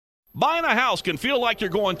Buying a house can feel like you're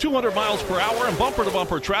going 200 miles per hour in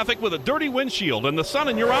bumper-to-bumper traffic with a dirty windshield and the sun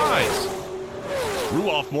in your eyes.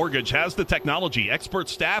 Ruoff Mortgage has the technology, expert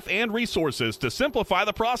staff, and resources to simplify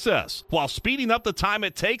the process while speeding up the time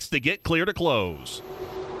it takes to get clear to close.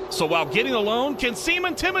 So while getting a loan can seem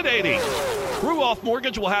intimidating, Ruoff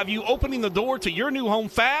Mortgage will have you opening the door to your new home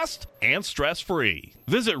fast and stress-free.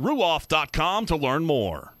 Visit ruoff.com to learn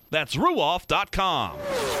more. That's ruoff.com.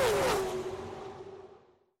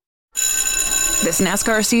 This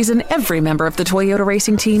NASCAR season, every member of the Toyota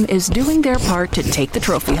racing team is doing their part to take the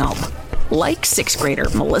trophy home. Like sixth grader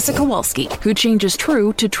Melissa Kowalski, who changes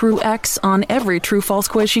true to True X on every true-false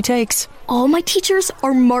quiz she takes. All my teachers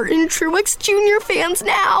are Martin Truex Jr. fans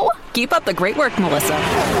now. Keep up the great work, Melissa.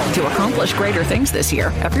 To accomplish greater things this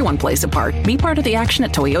year, everyone plays a part. Be part of the action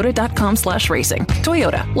at toyota.com/racing.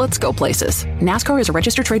 Toyota, let's go places. NASCAR is a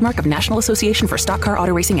registered trademark of National Association for Stock Car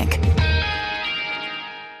Auto Racing, Inc.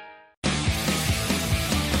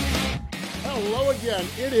 Again,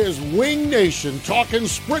 it is Wing Nation talking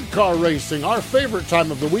sprint car racing, our favorite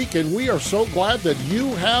time of the week, and we are so glad that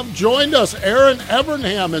you have joined us. Aaron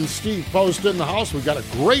Evernham and Steve Post in the house. We've got a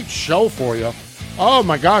great show for you. Oh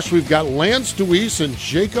my gosh, we've got Lance Dewease and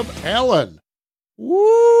Jacob Allen.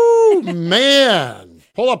 Woo, man.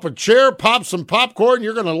 Pull up a chair, pop some popcorn.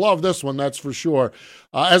 You're going to love this one, that's for sure.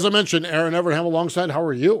 As I mentioned, Aaron Evernham alongside. How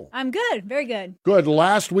are you? I'm good. Very good. Good.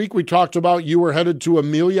 Last week we talked about you were headed to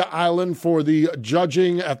Amelia Island for the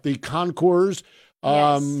judging at the concours.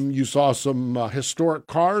 Yes. You saw some historic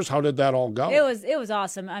cars. How did that all go? It was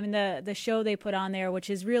awesome. I mean, the show they put on there, which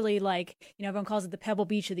is really like, everyone calls it the Pebble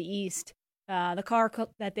Beach of the East. The car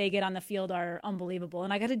that they get on the field are unbelievable.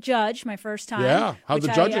 And I got to judge my first time. Yeah. How'd the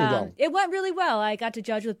judging go? It went really well. I got to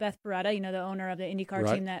judge with Beth Beretta, the owner of the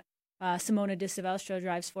IndyCar team that Simona Di Silvestro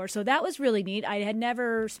drives for. So that was really neat. I had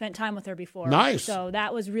never spent time with her before. Nice. So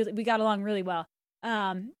that was we got along really well.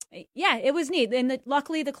 Yeah, it was neat. And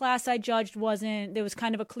luckily the class I judged there was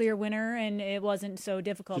kind of a clear winner and it wasn't so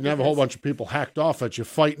difficult. You didn't have a whole bunch of people hacked off at you,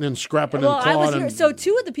 fighting and scrapping and clawing. So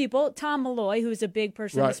two of the people, Tom Malloy, who's a big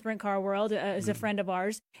person in the sprint car world, is a friend of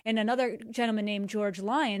ours, and another gentleman named George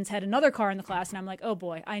Lyons had another car in the class, and I'm like, oh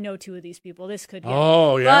boy, I know two of these people. This could get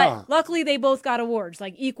me. Yeah. But luckily they both got awards,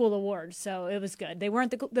 like equal awards, so it was good. They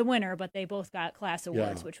weren't the winner, but they both got class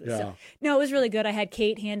awards, which was no, it was really good. I had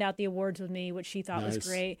Kate hand out the awards with me, which she thought was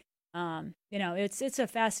great. It's a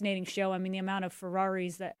fascinating show. I mean, the amount of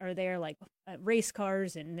Ferraris that are there, like race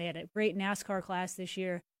cars, and they had a great NASCAR class this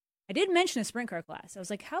year. I did mention a sprint car class. I was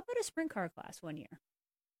like, how about a sprint car class one year?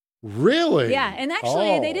 Really? Yeah, and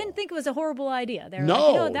actually, they didn't think it was a horrible idea. They're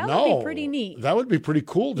like, that would be pretty neat. That would be pretty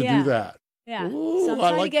cool to do that. Yeah. Ooh, so I'm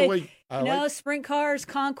trying I like to get, the way. sprint cars,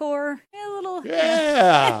 Concours, a little.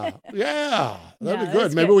 Yeah, that'd be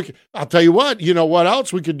good. Maybe we could. I'll tell you what. You know what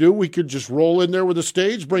else we could do? We could just roll in there with a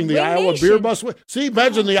stage, bring the Iowa beer bus. See,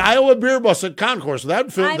 imagine the Iowa beer bus at Concours.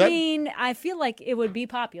 I feel like it would be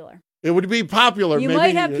popular. It would be popular. You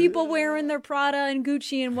might have people wearing their Prada and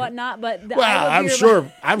Gucci and whatnot, but I'm sure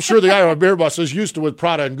the Iowa beer bus is used to with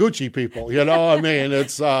Prada and Gucci people. I mean,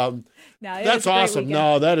 it's. That's awesome.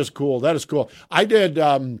 No, that is cool. That is cool. I did.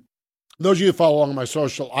 Those of you who follow along on my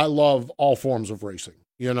social, I love all forms of racing.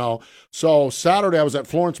 So Saturday I was at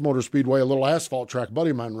Florence Motor Speedway, a little asphalt track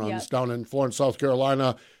buddy of mine runs down in Florence, South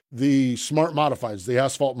Carolina. The smart modifieds, the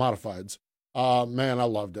asphalt modifieds. Man, I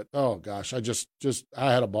loved it. Oh gosh, I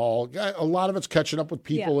had a ball. A lot of it's catching up with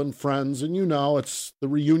people and friends, and it's the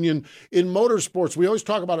reunion in motorsports. We always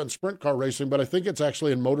talk about it in sprint car racing, but I think it's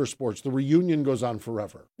actually in motorsports. The reunion goes on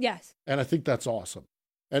forever. Yes, and I think that's awesome.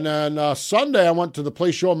 And then Sunday, I went to the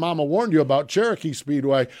place your mama warned you about, Cherokee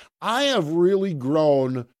Speedway. I have really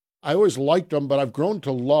grown. I always liked them, but I've grown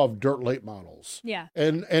to love dirt late models. Yeah,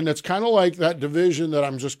 and it's kind of like that division that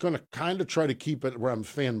I'm just going to kind of try to keep it where I'm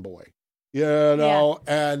fanboy. And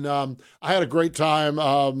I had a great time.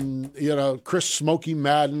 Chris Smokey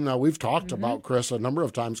Madden, we've talked about Chris a number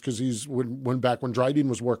of times because he's when Dryden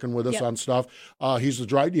was working with us on stuff. He's the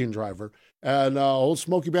Dryden driver. And old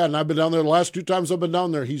Smokey Madden, I've been down there the last 2 times I've been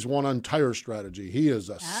down there. He's won on tire strategy. He is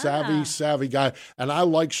a savvy guy. And I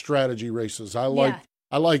like strategy races. I like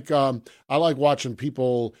watching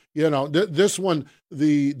people, this one,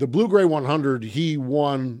 the Blue Gray 100, he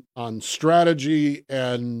won on strategy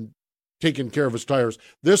and taking care of his tires.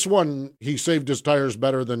 This one, he saved his tires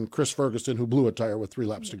better than Chris Ferguson, who blew a tire with 3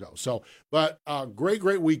 laps to go. So, but great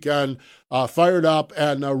weekend, fired up,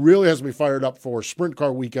 and really has me fired up for sprint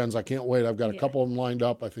car weekends. I can't wait. I've got a couple of them lined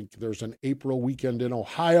up. I think there's an April weekend in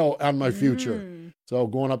Ohio on my future. So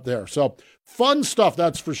going up there. So fun stuff,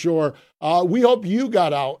 that's for sure. We hope you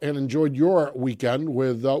got out and enjoyed your weekend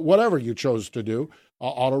with whatever you chose to do.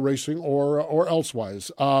 auto racing or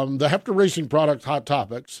elsewise. The Hepta Racing product Hot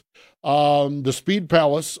Topics, the Speed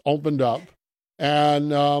Palace opened up, and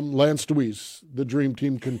Lance Dewease, the dream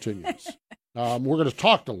team continues. We're going to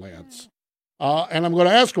talk to Lance, and I'm going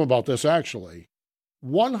to ask him about this, actually.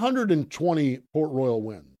 120 Port Royal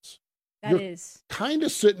wins. You're kind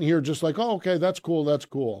of sitting here just like, oh, okay, that's cool, that's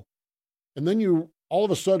cool. And then you all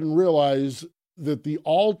of a sudden realize that the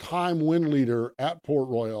all-time win leader at Port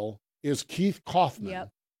Royal is Keith Kaufman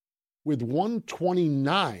with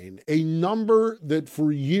 129, a number that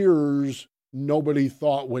for years nobody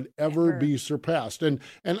thought would ever be surpassed. And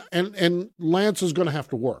Lance is going to have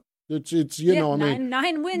to work. It's you know, I mean,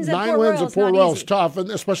 nine wins at Port Royal is tough, and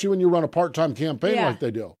especially when you run a part-time campaign like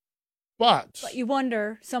they do. But you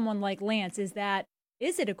wonder, someone like Lance, is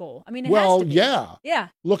it a goal? I mean, it well, has to be. Yeah.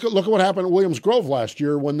 Look at what happened at Williams Grove last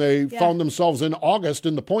year when they found themselves in August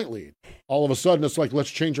in the point lead. All of a sudden, it's like,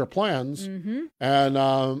 let's change our plans. Mm-hmm. And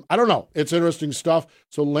I don't know. It's interesting stuff.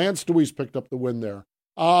 So Lance Dewease picked up the win there.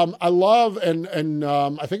 I love, and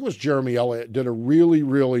I think it was Jeremy Elliott did a really,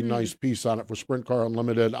 really nice piece on it for Sprint Car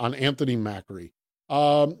Unlimited on Anthony Macri.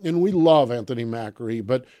 And we love Anthony Macri,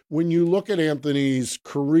 but when you look at Anthony's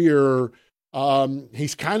career,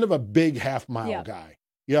 he's kind of a big half-mile guy.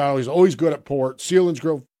 He's always good at Port,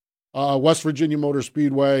 Selinsgrove, West Virginia Motor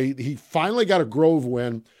Speedway. He finally got a Grove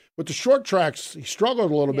win, but the short tracks, he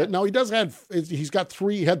struggled a little bit. Now, he had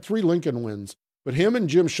three Lincoln wins, but him and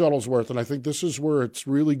Jim Shuttlesworth, and I think this is where it's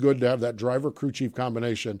really good to have that driver-crew chief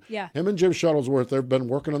combination. Yeah. Him and Jim Shuttlesworth, they've been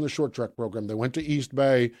working on the short track program. They went to East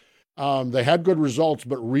Bay. They had good results,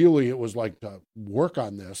 but really it was like to work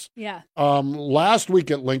on this. Yeah. Last week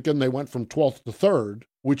at Lincoln, they went from 12th to 3rd,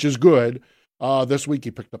 which is good. This week he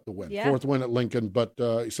picked up the win. Yeah. 4th win at Lincoln, but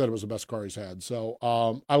he said it was the best car he's had. So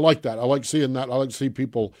I like that. I like seeing that. I like to see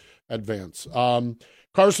people advance.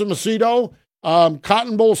 Carson Macedo,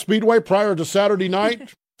 Cotton Bowl Speedway prior to Saturday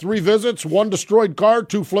night. 3 visits, 1 destroyed car,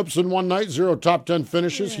 2 flips in one night, 0 top 10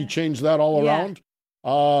 finishes. He changed that all around.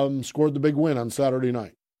 Scored the big win on Saturday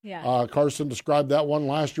night. Yeah. Carson described that one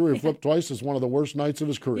last year. He flipped twice as one of the worst nights of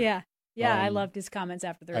his career. Yeah, I loved his comments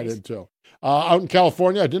after the race. I did too. Out in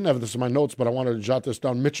California, I didn't have this in my notes, but I wanted to jot this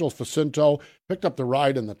down. Mitchell Facinto picked up the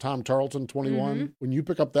ride in the Tom Tarleton 21. Mm-hmm. When you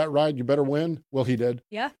pick up that ride, you better win. Well, he did.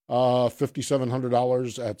 Yeah.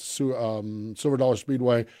 $5,700 at Silver Dollar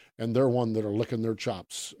Speedway, and they're one that are licking their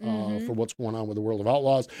chops for what's going on with the World of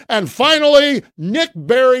Outlaws. And finally, Nick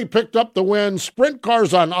Berry picked up the win. Sprint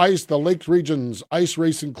Cars on Ice, the Lake Region's Ice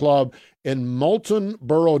Racing Club in Moulton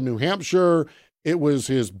Borough, New Hampshire. It was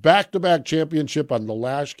his back-to-back championship on the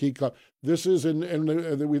Lash Key Club. This is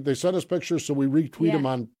they sent us pictures, so we retweet them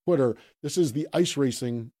on Twitter. This is the ice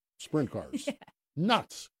racing sprint cars.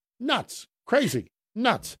 Nuts, crazy,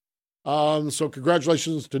 nuts. So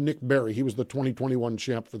congratulations to Nick Berry. He was the 2021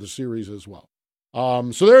 champ for the series as well.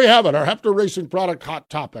 So there you have it, our Hepta Racing product hot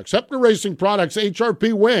topics. Hepta Racing Products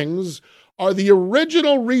HRP wings are the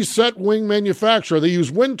original reset wing manufacturer. They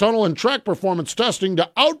use wind tunnel and track performance testing to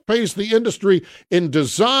outpace the industry in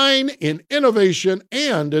design, in innovation,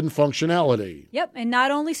 and in functionality. Yep, and not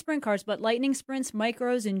only sprint cars, but lightning sprints,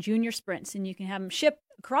 micros, and junior sprints. And you can have them shipped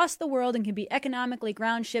across the world and can be economically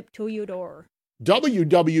ground shipped to your door.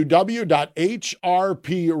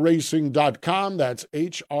 www.hrpracing.com. That's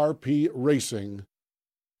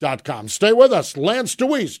hrpracing.com. Stay with us. Lance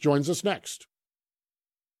Dewease joins us next.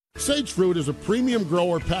 Sage Fruit is a premium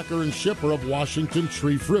grower, packer, and shipper of Washington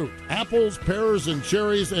tree fruit. Apples, pears, and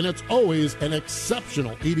cherries, and it's always an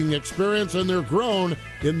exceptional eating experience, and they're grown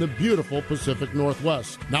in the beautiful Pacific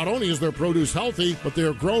Northwest. Not only is their produce healthy, but they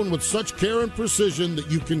are grown with such care and precision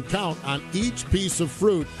that you can count on each piece of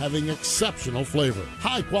fruit having exceptional flavor.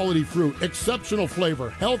 High-quality fruit, exceptional flavor,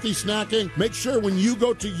 healthy snacking. Make sure when you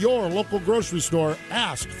go to your local grocery store,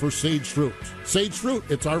 ask for Sage Fruit. Sage Fruit,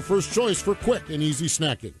 it's our first choice for quick and easy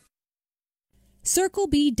snacking. Circle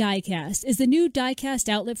B Diecast is the new diecast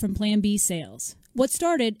outlet from Plan B Sales. What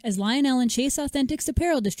started as Lionel and Chase Authentics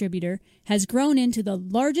apparel distributor has grown into the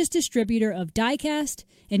largest distributor of diecast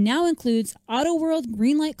and now includes Auto World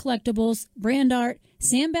Greenlight Collectibles, Brand Art,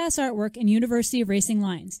 Sam Bass Artwork, and University of Racing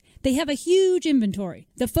lines. They have a huge inventory.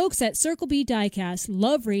 The folks at Circle B Diecast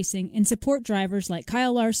love racing and support drivers like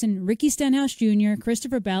Kyle Larson, Ricky Stenhouse Jr.,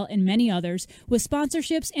 Christopher Bell, and many others with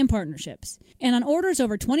sponsorships and partnerships. And on orders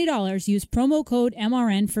over $20, use promo code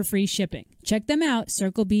MRN for free shipping. Check them out,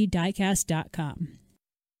 circlebdiecast.com.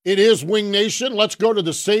 It is Wing Nation. Let's go to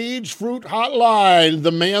the Sage Fruit Hotline.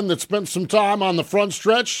 The man that spent some time on the front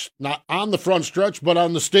stretch, not on the front stretch, but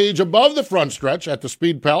on the stage above the front stretch at the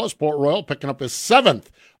Speed Palace, Port Royal, picking up his 7th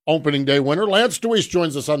opening day winner. Lance Dewease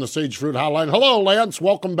joins us on the Sage Fruit Hotline. Hello, Lance.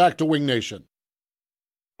 Welcome back to Wing Nation.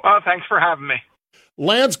 Well, thanks for having me.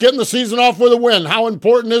 Lance, getting the season off with a win. How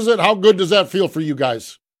important is it? How good does that feel for you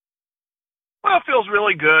guys? Well, it feels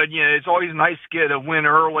really good. It's always nice to get a win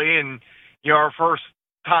early, and our first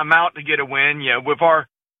time out to get a win. With our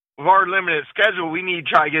limited schedule, we need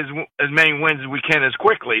to try to get as many wins as we can as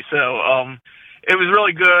quickly. So it was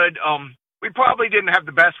really good. We probably didn't have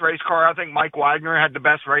the best race car. I think Mike Wagner had the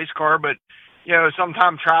best race car, but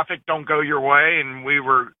sometimes traffic don't go your way, and we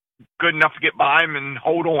were good enough to get by him and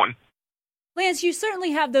hold on. Lance, you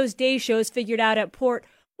certainly have those day shows figured out at Port.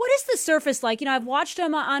 What is the surface like? I've watched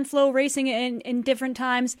them on Flow Racing in different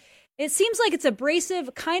times. It seems like it's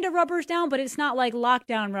abrasive, kind of rubbers down, but it's not like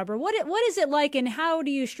lockdown rubber. What is it like, and how do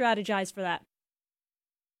you strategize for that?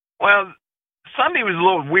 Well, Sunday was a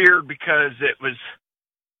little weird because it was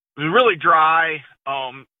really dry,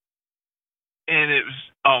 and it was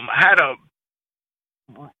had a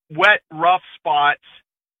wet, rough spots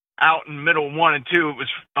out in the middle of 1 and 2. It was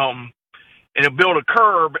and it built a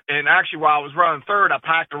curb, and actually while I was running third, I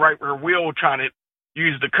packed the right rear wheel trying to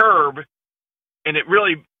use the curb, and it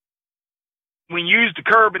really, when you used the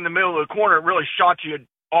curb in the middle of the corner, it really shot you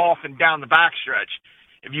off and down the backstretch.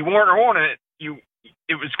 If you weren't on it,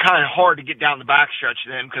 it was kind of hard to get down the backstretch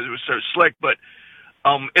then because it was so slick, but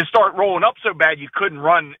it started rolling up so bad you couldn't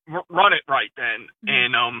run it right then.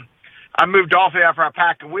 And I moved off it after I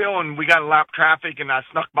packed the wheel, and we got a lap traffic, and I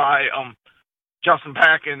snuck by Justin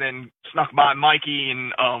Peck and then snuck by Mikey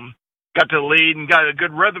and got to the lead and got a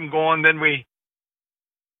good rhythm going. Then we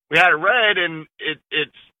had a red, and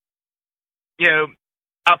it's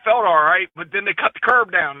I felt all right, but then they cut the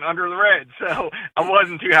curb down under the red, so I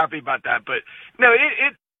wasn't too happy about that. But no,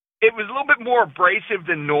 it was a little bit more abrasive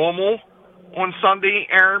than normal on Sunday,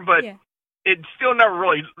 Aaron, but it still never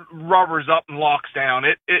really rubbers up and locks down.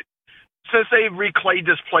 It since they reclayed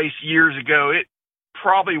this place years ago, it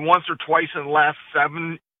probably once or twice in the last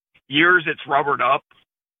 7 years it's rubbered up.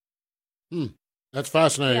 That's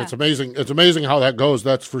fascinating. Yeah. It's amazing. It's amazing how that goes.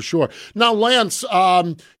 That's for sure. Now, Lance,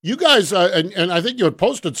 you guys, and I think you had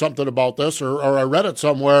posted something about this, or I read it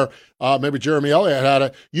somewhere. Maybe Jeremy Elliott had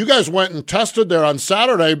it. You guys went and tested there on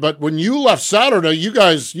Saturday, but when you left Saturday, you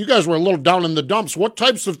guys were a little down in the dumps. What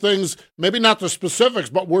types of things? Maybe not the specifics,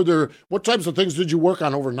 but what types of things did you work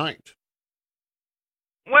on overnight?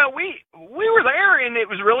 Well, we were there, and it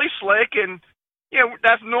was really slick, and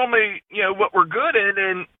that's normally what we're good at,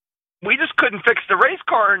 and we just couldn't fix the race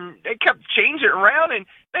car, and they kept changing it around, and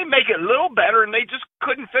they make it a little better, and they just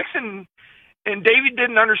couldn't fix it, and Davey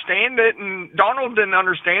didn't understand it, and Donald didn't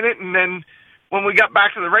understand it, and then when we got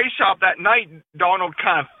back to the race shop that night, Donald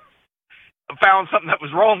kind of found something that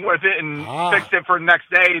was wrong with it and fixed it for the next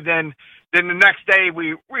day. Then the next day,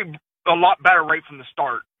 we a lot better right from the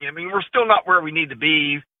start. I mean, we're still not where we need to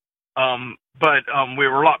be, but we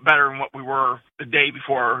were a lot better than what we were the day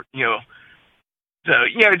before, So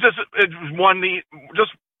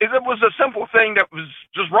it was a simple thing that was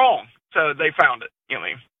just wrong. So they found it.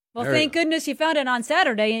 Well, thank goodness you found it on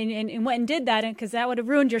Saturday and went and did that, because that would have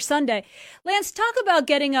ruined your Sunday. Lance, talk about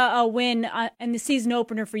getting a win in the season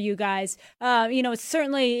opener for you guys. It's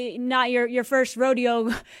certainly not your first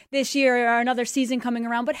rodeo this year or another season coming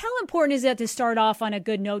around, but how important is it to start off on a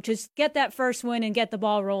good note, just get that first win and get the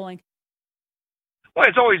ball rolling? Well,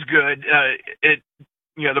 it's always good.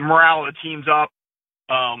 The morale of the team's up.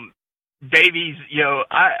 Davies,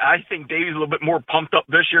 I think Davies a little bit more pumped up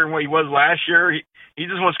this year than what he was last year. He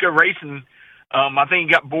just wants to go racing. I think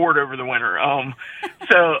he got bored over the winter.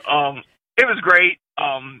 So it was great.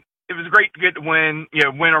 It was great to get the win.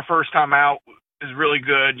 Win our first time out is really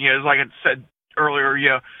good. Like I said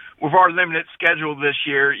earlier, with our limited schedule this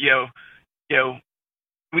year,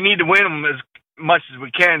 we need to win them as much as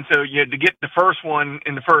we can. So to get the first one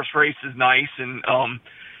in the first race is nice, and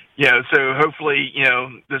so hopefully,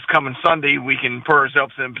 this coming Sunday, we can put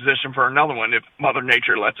ourselves in position for another one if Mother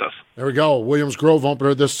Nature lets us. There we go. Williams Grove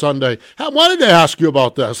opener this Sunday. I wanted to ask you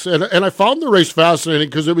about this, and I found the race fascinating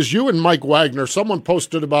because it was you and Mike Wagner. Someone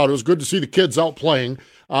posted about it. It was good to see the kids out playing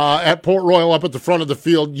at Port Royal up at the front of the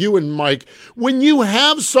field, you and Mike. When you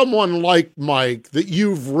have someone like Mike that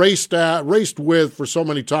you've raced with for so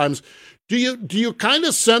many times, do you kind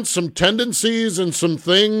of sense some tendencies and some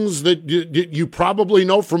things that you probably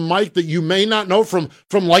know from Mike that you may not know from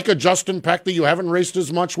like a Justin Peck that you haven't raced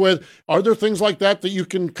as much with? Are there things like that you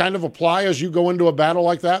can kind of apply as you go into a battle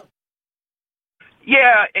like that?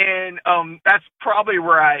 Yeah, and that's probably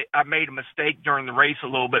where I made a mistake during the race a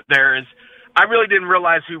little bit there. Is I really didn't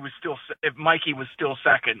realize if Mikey was still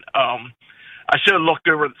second. I should have looked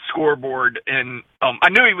over at the scoreboard, and I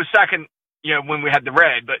knew he was second, when we had the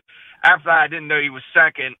red, but after that, I didn't know he was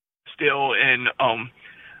second still, and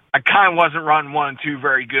I kind of wasn't running 1 and 2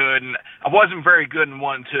 very good, and I wasn't very good in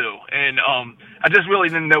 1 and 2. And I just really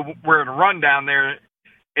didn't know where to run down there.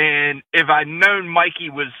 And if I'd known Mikey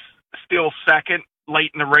was still second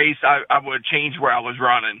late in the race, I would have changed where I was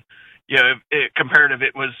running. You know, compared if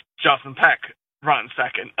it was Justin Peck running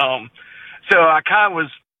second. So I kind of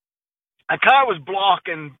was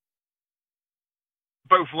blocking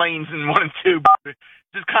both lanes in 1 and 2, but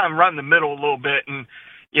just kind of run the middle a little bit. And,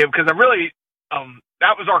 you know, because I really,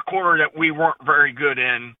 that was our corner that we weren't very good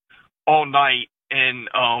in all night. And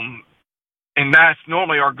that's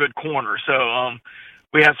normally our good corner. So,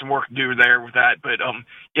 we had some work to do there with that. But,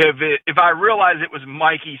 if I realized it was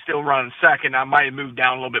Mikey still running second, I might have moved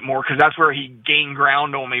down a little bit more, because that's where he gained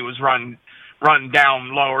ground on me, was running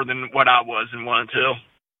down lower than what I was in 1 and 2.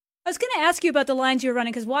 I was going to ask you about the lines you were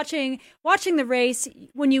running, because watching the race,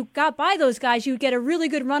 when you got by those guys, you get a really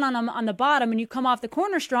good run on them on the bottom, and you come off the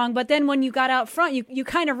corner strong. But then when you got out front, you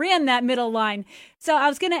kind of ran that middle line. So I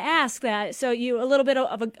was going to ask that. So you a little bit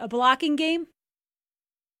of a blocking game?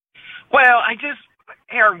 Well,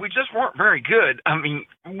 Aaron, we just weren't very good. I mean,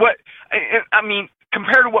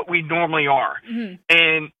 compared to what we normally are. Mm-hmm.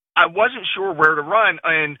 And I wasn't sure where to run.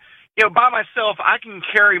 And, you know, by myself, I can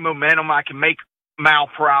carry momentum. I can make mile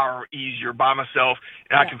per hour easier by myself,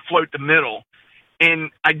 and I can float the middle.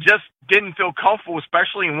 And I just didn't feel comfortable,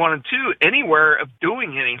 especially in 1 and 2, anywhere of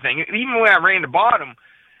doing anything. Even when I ran the bottom,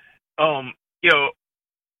 you know,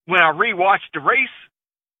 when I rewatched the race,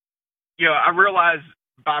 you know, I realized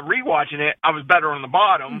by rewatching it, I was better on the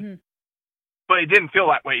bottom, mm-hmm. but it didn't feel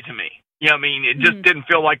that way to me. You know what I mean? It just didn't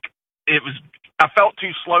feel like it was. I felt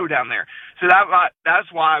too slow down there. So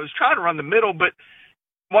that's why I was trying to run the middle, but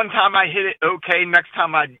one time I hit it okay. Next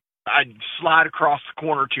time I'd slide across the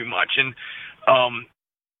corner too much. And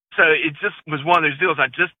so it just was one of those deals. I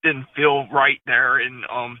just didn't feel right there. And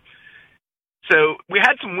so we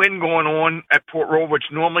had some wind going on at Port Royal, which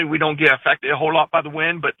normally we don't get affected a whole lot by the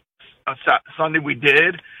wind, but Sunday we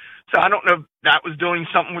did. So I don't know if that was doing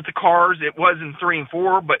something with the cars. It was in 3 and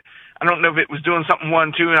 4, but I don't know if it was doing something 1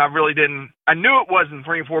 and 2, and I really didn't. I knew it was in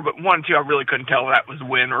 3 and 4, but 1 and 2, I really couldn't tell if that was the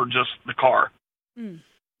wind or just the car. Mm.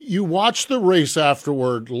 You watched the race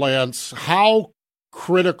afterward, Lance. How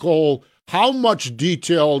critical, how much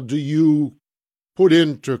detail do you put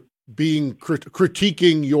into being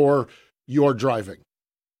critiquing your driving?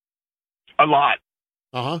 A lot.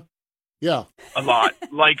 Uh-huh. Yeah. A lot.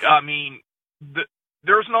 Like, I mean,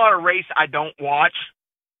 there's not a race I don't watch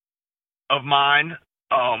of mine.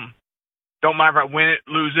 Don't mind if I win it,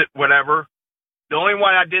 lose it, whatever. The only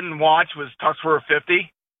one I didn't watch was Tuscarora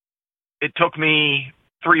 50. It took me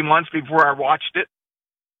 3 months before I watched it.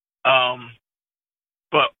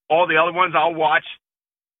 But all the other ones I'll watch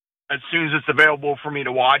as soon as it's available for me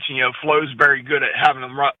to watch. And, you know, Flo's very good at having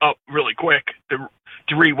them up really quick to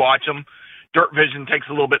rewatch them. Dirt Vision takes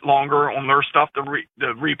a little bit longer on their stuff to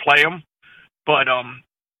replay them. But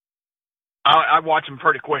I watch them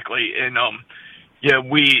pretty quickly. And,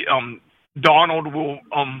 we Donald will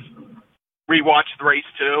rewatch the race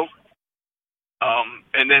too.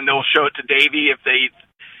 And then they'll show it to Davey if they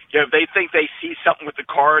think they see something with the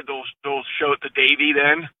car, they'll show it to Davey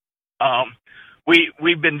then.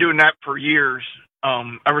 We've been doing that for years,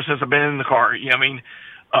 ever since I've been in the car. You know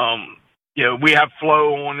what I mean? We have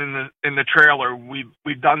Flo on in the trailer.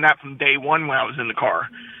 We've done that from day one when I was in the car.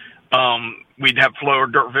 We'd have Flo or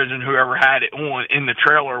Dirt Vision, whoever had it on in the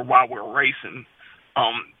trailer while we were racing.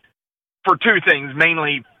 For two things,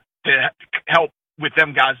 mainly to help with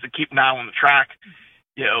them guys to keep an eye on the track,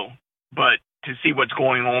 but to see what's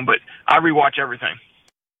going on. But I rewatch everything.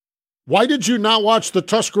 Why did you not watch the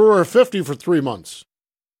Tuscarora 50 for 3 months?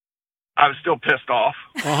 I was still pissed off.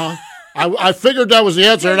 Uh-huh. I figured that was the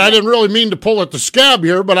answer, and I didn't really mean to pull at the scab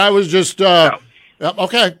here, but I was just, no.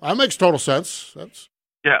 Okay, that makes total sense.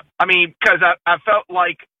 Yeah, I mean, because I felt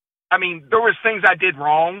like, there was things I did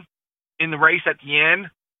wrong in the race at the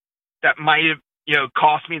end that might have,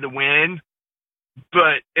 cost me the win.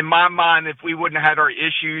 But in my mind, if we wouldn't have had our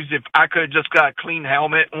issues, if I could have just got a clean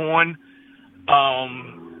helmet on,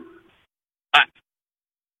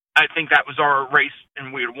 I think that was our race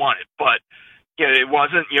and we would have won it. But it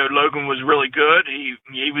wasn't. Logan was really good. He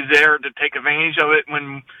was there to take advantage of it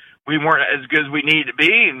when we weren't as good as we needed to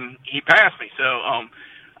be, and he passed me. So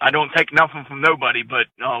I don't take nothing from nobody, but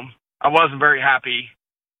I wasn't very happy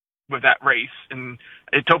with that race, and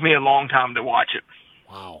it took me a long time to watch it.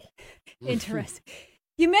 Wow. Interesting.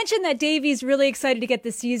 You mentioned that Davey's really excited to get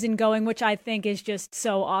the season going, which I think is just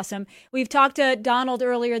so awesome. We've talked to Donald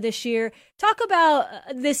earlier this year. Talk about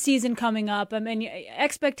this season coming up.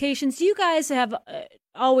 Expectations. Do you guys have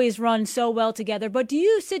always run so well together. But do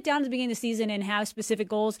you sit down at the beginning of the season and have specific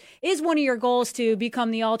goals? Is one of your goals to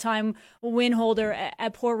become the all-time win holder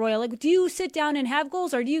at Port Royal? Like, do you sit down and have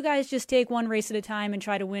goals, or do you guys just take one race at a time and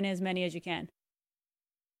try to win as many as you can?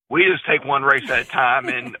 We just take one race at a time,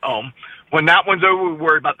 and when that one's over, we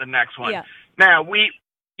worry about the next one. Yeah. Now,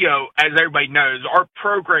 as everybody knows, our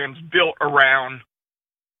program's built around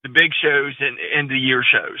the big shows and end of the year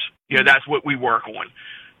shows. That's what we work on.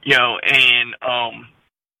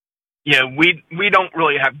 We don't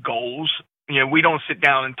really have goals. We don't sit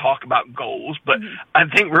down and talk about goals, but I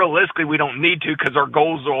think realistically we don't need to, because our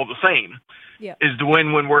goals are all the same. Yeah. Is to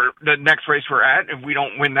win when we're the next race we're at. If we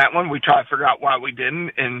don't win that one, we try to figure out why we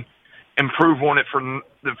didn't and improve on it for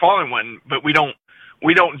the following one. But we don't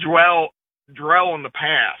dwell on the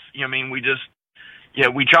past. We just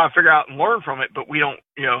we try to figure out and learn from it, but we don't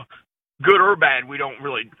good or bad, we don't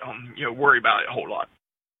really worry about it a whole lot.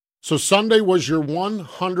 So Sunday was your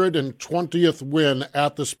 120th win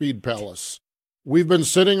at the Speed Palace. We've been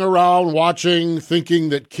sitting around watching, thinking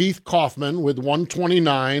that Keith Kaufman with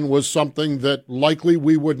 129 was something that likely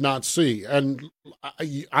we would not see. And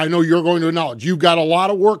I know you're going to acknowledge you've got a lot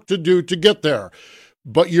of work to do to get there,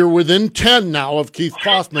 but you're within 10 now of Keith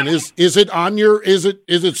Kaufman. Is it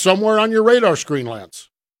somewhere on your radar screen, Lance?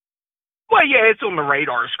 Well, yeah, it's on the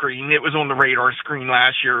radar screen. It was on the radar screen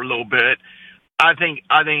last year a little bit. I think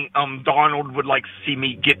Donald would like to see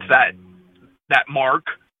me get to that mark.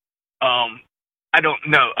 I don't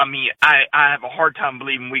know. I mean, I have a hard time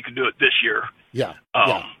believing we could do it this year. Yeah.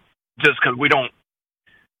 Just because we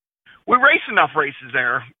race enough races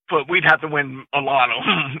there, but we'd have to win a lot of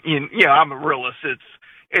them. I'm a realist.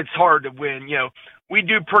 It's hard to win. We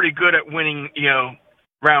do pretty good at winning,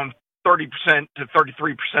 around 30% to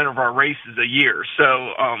 33% of our races a year.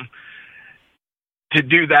 So, to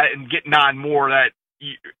do that and get 9 more, I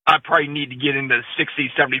probably need to get into the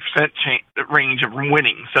 60-70% range of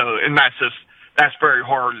winning. So, and that's very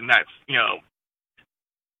hard, and that's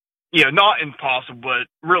not impossible, but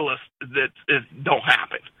realistic that it don't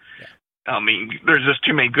happen. Yeah. I mean, there's just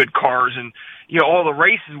too many good cars, and all the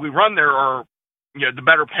races we run there are the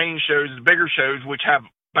better paying shows, the bigger shows, which have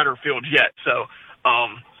better fields yet. So,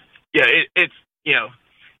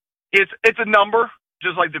 it's a number,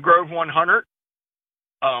 just like the Grove 100.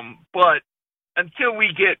 But until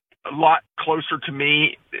we get a lot closer to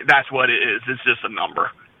me, that's what it is. It's just a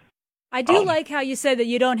number. I do like how you said that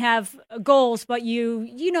you don't have goals, but you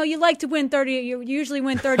like to win 30. You usually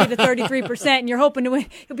win 30 to 33%, and you're hoping to win.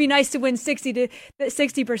 It'd be nice to win 60 to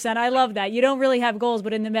 60%. I love that. You don't really have goals,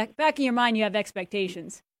 but in the back of your mind, you have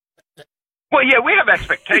expectations. Well, yeah, we have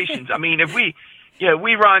expectations. I mean, if we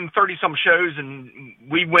run 30-some shows and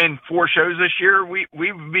we win 4 shows this year, we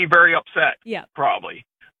would be very upset. Yeah, probably.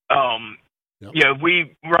 If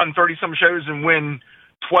we run 30-some shows and win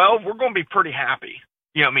 12, we're going to be pretty happy.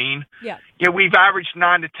 You know what I mean? Yeah. We've averaged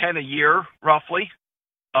 9 to 10 a year, roughly.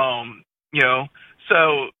 So,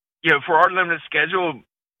 for our limited schedule,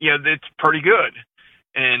 it's pretty good.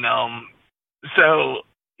 And,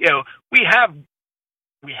 we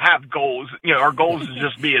have goals. Our goals is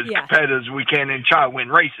just be as competitive as we can and try to win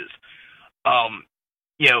races. I've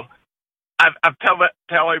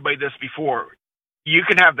tell everybody this before. You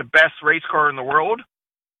can have the best race car in the world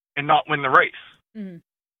and not win the race. Mm-hmm.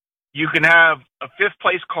 You can have a 5th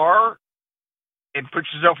place car and put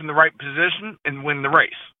yourself in the right position and win the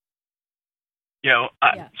race.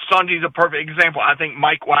 Sunday's a perfect example. I think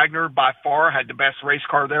Mike Wagner by far had the best race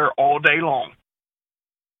car there all day long.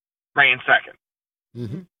 Ran second.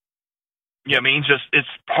 Mm-hmm. You know what I mean? Just, it's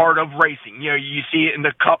part of racing. You see it in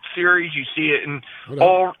the Cup Series. You see it in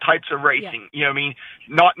all types of racing. Yeah. You know what I mean?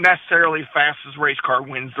 Not necessarily fastest race car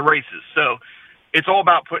wins the races. So it's all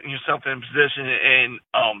about putting yourself in position and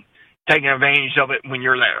taking advantage of it when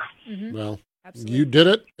you're there. Mm-hmm. Well, absolutely. You did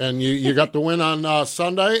it, and you got the win on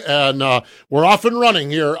Sunday, and we're off and running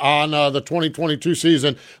here on the 2022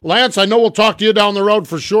 season. Lance, I know we'll talk to you down the road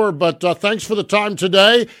for sure, but thanks for the time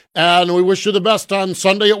today, and we wish you the best on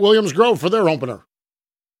Sunday at Williams Grove for their opener.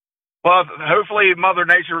 Well, hopefully Mother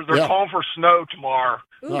Nature, they're calling for snow tomorrow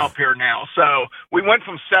up here now. So we went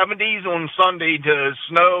from 70s on Sunday to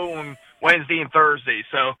snow on Wednesday and Thursday.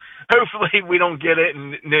 So hopefully we don't get it,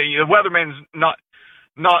 and the weatherman's not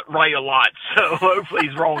right a lot. So hopefully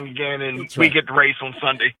he's wrong again, and we get to race on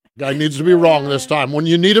Sunday. Guy needs to be wrong this time. When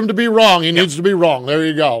you need him to be wrong, he needs to be wrong. There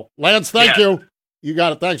you go. Lance, thank you. You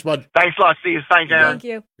got it. Thanks, bud. Thanks a lot, Steve. Thanks, Aaron. Thank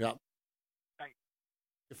you. Yeah.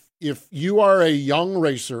 If you are a young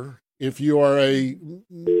racer, if you are a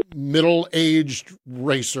middle-aged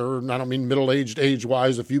racer, and I don't mean middle-aged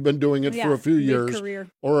age-wise, if you've been doing it for a few years,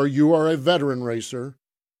 or you are a veteran racer,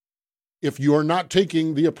 if you're not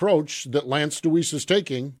taking the approach that Lance Dewease is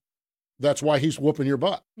taking, that's why he's whooping your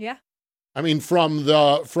butt. Yeah. I mean, from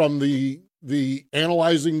the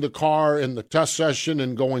analyzing the car in the test session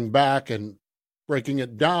and going back and breaking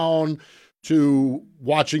it down to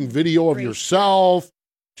watching video of yourself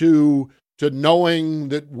to knowing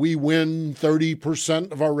that we win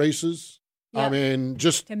 30% of our races. Yeah. I mean,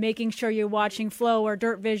 just to making sure you're watching Flow or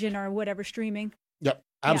Dirt Vision or whatever streaming. Yep.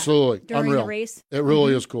 Absolutely. During unreal. The race. It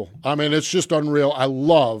really is cool. I mean, it's just unreal. I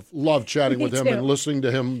love chatting with him too. and listening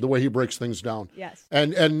to him, the way he breaks things down. Yes.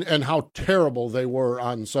 And how terrible they were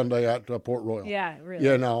on Sunday at Port Royal. Yeah, really.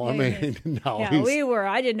 You know, I mean, no. Yeah, we were.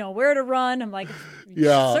 I didn't know where to run. I'm like,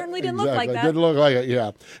 certainly didn't look like that. Didn't look like it,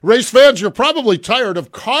 yeah. Race fans, you're probably tired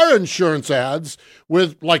of car insurance ads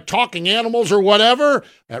with like talking animals or whatever.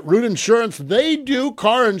 At Root Insurance, they do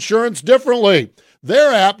car insurance differently.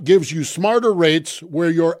 Their app gives you smarter rates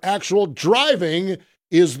where your actual driving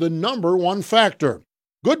is the number one factor.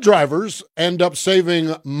 Good drivers end up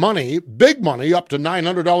saving money, big money, up to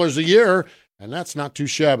 $900 a year, and that's not too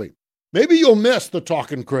shabby. Maybe you'll miss the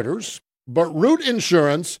talking critters, but Root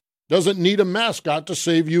Insurance doesn't need a mascot to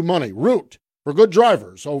save you money. Root, for good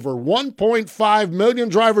drivers, over 1.5 million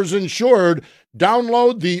drivers insured.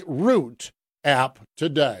 Download the Root app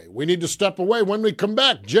today. We need to step away. When we come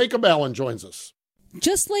back, Jacob Allen joins us.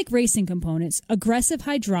 Just like racing components, Aggressive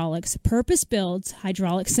Hydraulics purpose-builds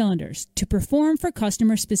hydraulic cylinders to perform for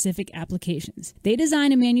customer-specific applications. They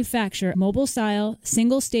design and manufacture mobile-style,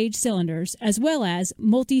 single-stage cylinders as well as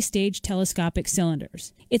multi-stage telescopic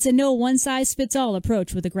cylinders. It's a no one-size-fits-all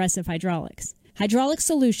approach with Aggressive Hydraulics. Hydraulic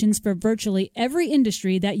solutions for virtually every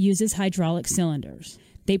industry that uses hydraulic cylinders.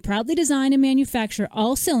 They proudly design and manufacture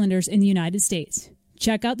all cylinders in the United States.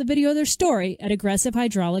 Check out the video of their story at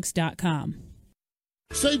aggressivehydraulics.com.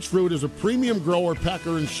 Sage Fruit is a premium grower,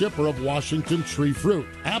 packer, and shipper of Washington tree fruit.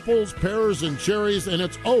 Apples, pears, and cherries, and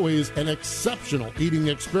it's always an exceptional eating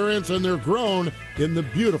experience, and they're grown in the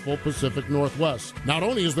beautiful Pacific Northwest. Not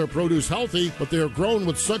only is their produce healthy, but they are grown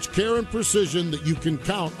with such care and precision that you can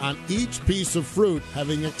count on each piece of fruit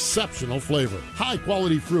having exceptional flavor.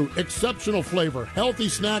 High-quality fruit, exceptional flavor, healthy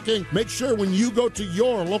snacking. Make sure when you go to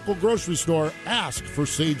your local grocery store, ask for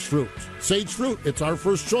Sage Fruit. Sage Fruit, it's our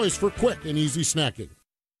first choice for quick and easy snacking.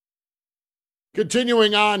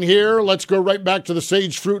 Continuing on here, let's go right back to the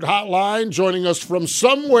Sage Fruit Hotline. Joining us from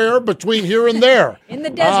somewhere between here and there. In the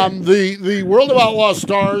desert. The World of Outlaw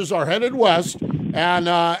stars are headed west. And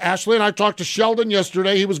Ashley and I talked to Sheldon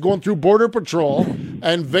yesterday. He was going through Border Patrol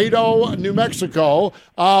and Vado, New Mexico.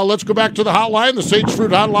 Let's go back to the hotline, the Sage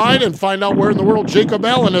Fruit Hotline, and find out where in the world Jacob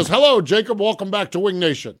Allen is. Hello, Jacob. Welcome back to Wing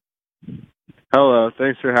Nation. Hello.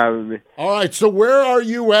 Thanks for having me. All right. So where are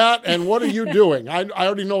you at and what are you doing? I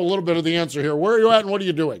already know a little bit of the answer here. Where are you at and what are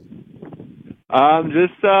you doing? I'm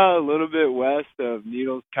just a little bit west of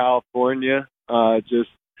Needles, California. Just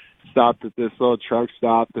stopped at this little truck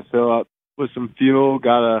stop to fill up with some fuel.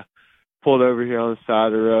 Pulled over here on the side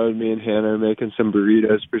of the road. Me and Hannah are making some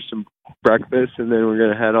burritos for some breakfast, and then we're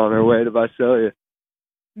going to head on our way to Visalia.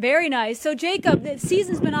 Very nice. So, Jacob, the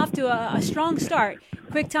season's been off to a strong start.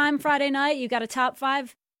 Quick time Friday night. You got a top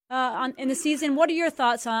five in the season. What are your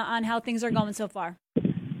thoughts on how things are going so far?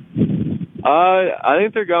 I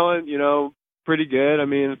think they're going, pretty good. I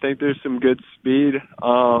mean, I think there's some good speed.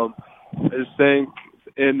 I just think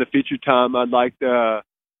in the feature time, I'd like to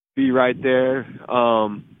be right there a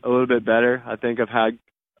little bit better. I think I've had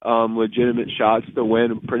legitimate shots to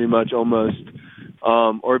win pretty much almost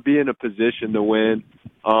or be in a position to win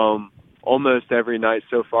almost every night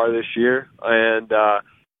so far this year. And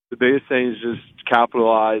the biggest thing is just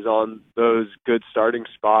capitalize on those good starting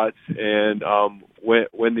spots and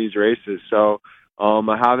win these races. So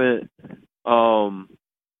I haven't, I'm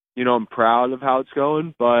proud of how it's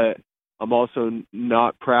going, but I'm also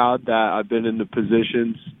not proud that I've been in the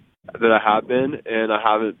positions that I have been, and I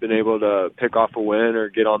haven't been able to pick off a win or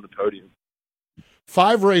get on the podium.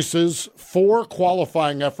 5 races, 4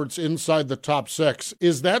 qualifying efforts inside the top 6.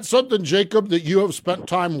 Is that something, Jacob, that you have spent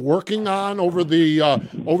time working on over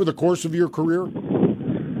the course of your career?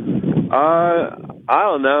 I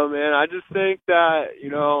don't know, man. I just think that,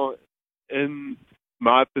 in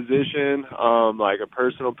my position, like a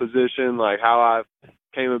personal position, like how I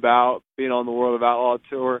came about being on the World of Outlaw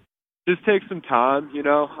Tour, just takes some time, it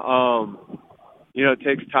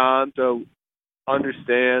takes time to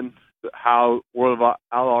understand how World of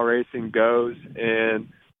Outlaw racing goes and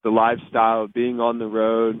the lifestyle of being on the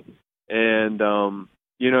road. And,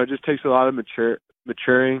 it just takes a lot of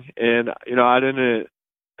maturing. And, I didn't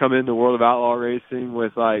come into World of Outlaw racing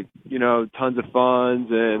with tons of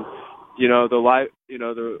funds and,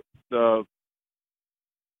 the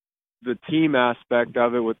the team aspect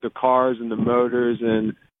of it with the cars and the motors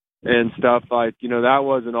and stuff, like, that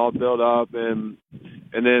wasn't all built up, and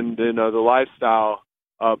then, the lifestyle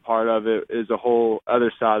part of it is a whole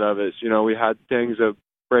other side of it. We had things of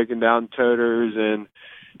breaking down toters and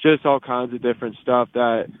just all kinds of different stuff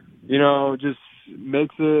that, just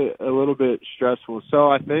makes it a little bit stressful. So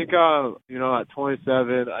I think, at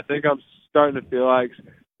 27, I think I'm starting to feel like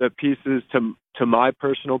the pieces to my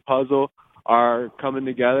personal puzzle are coming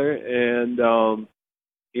together, and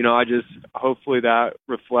I just hopefully that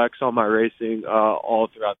reflects on my racing all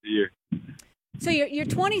throughout the year. So you're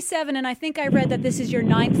 27, and I think I read that this is your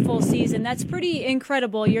 9th full season. That's pretty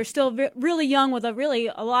incredible. You're still really young with a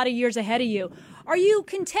lot of years ahead of you. Are you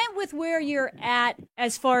content with where you're at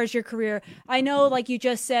as far as your career? I know, like you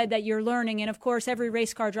just said, that you're learning, and of course every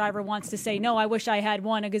race car driver wants to say, no, I wish I had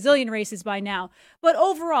won a gazillion races by now. But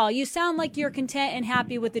overall, you sound like you're content and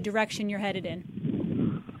happy with the direction you're headed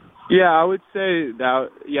in. Yeah, I would say that,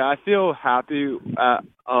 I feel happy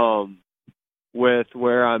with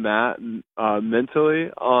where I'm at mentally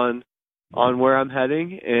on where I'm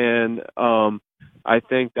heading, and I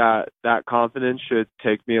think that confidence should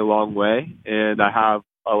take me a long way, and I have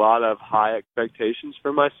a lot of high expectations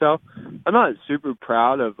for myself. I'm not super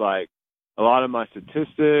proud of like a lot of my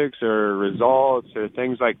statistics or results or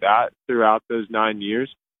things like that throughout those 9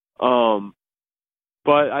 years.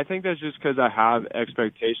 But I think that's just because I have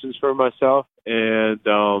expectations for myself, and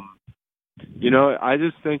I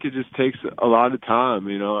just think it just takes a lot of time.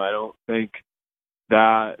 I don't think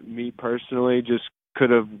that me personally just could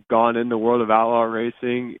have gone in the world of outlaw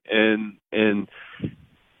racing and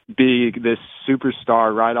be this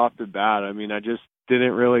superstar right off the bat. I mean, I just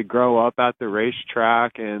didn't really grow up at the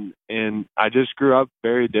racetrack, and I just grew up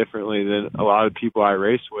very differently than a lot of people I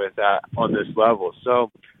race with on this level. So,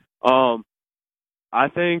 I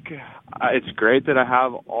think it's great that I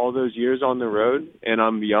have all those years on the road, and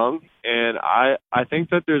I'm young, and I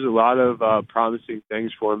think that there's a lot of promising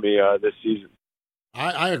things for me this season.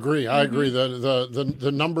 I agree. I agree.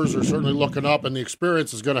 The numbers are certainly looking up, and the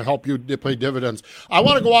experience is going to help you pay dividends. I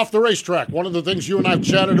want to go off the racetrack. One of the things you and I've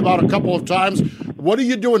chatted about a couple of times. What are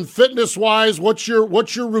you doing fitness-wise? What's your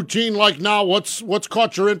routine like now? What's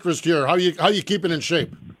caught your interest here? How you keeping in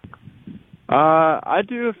shape? I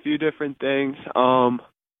do a few different things. I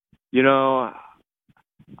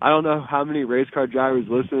don't know how many race car drivers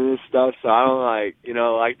listen to this stuff, so I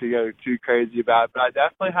don't like to go too crazy about it. But I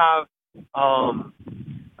definitely have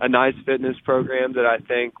a nice fitness program that I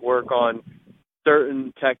think work on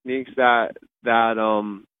certain techniques that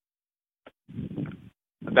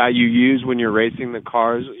you use when you're racing the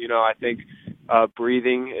cars. I think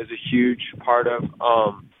breathing is a huge part of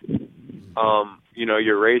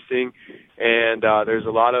your racing, and there's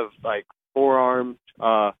a lot of like forearm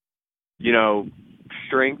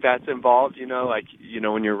strength that's involved.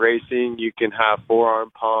 When you're racing, you can have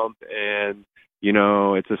forearm pump, and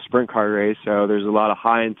it's a sprint car race, so there's a lot of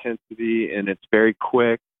high intensity, and it's very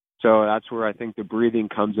quick. So that's where I think the breathing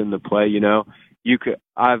comes into play.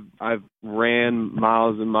 I've ran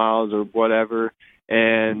miles and miles or whatever,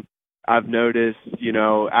 and I've noticed,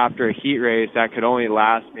 after a heat race that could only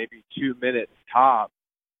last maybe 2 minutes top,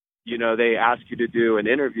 they ask you to do an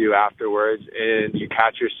interview afterwards, and you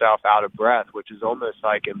catch yourself out of breath, which is almost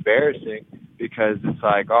like embarrassing, because it's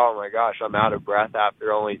like, oh my gosh, I'm out of breath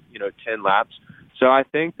after only, 10 laps. So I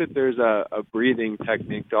think that there's a breathing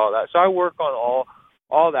technique to all that. So I work on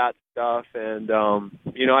all that stuff, and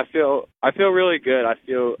I feel really good. I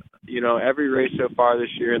feel, every race so far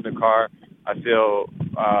this year in the car, I feel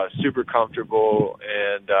super comfortable,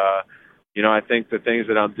 and I think the things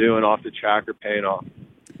that I'm doing off the track are paying off.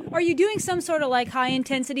 Are you doing some sort of like high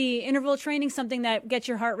intensity interval training, something that gets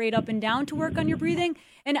your heart rate up and down to work on your breathing?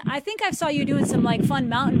 And I think I saw you doing some like fun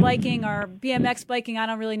mountain biking or BMX biking. I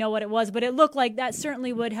don't really know what it was, but it looked like that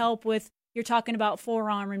certainly would help with, you're talking about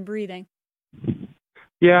forearm and breathing.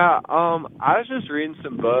 Yeah, I was just reading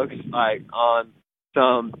some books like on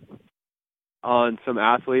some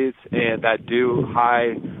athletes and that do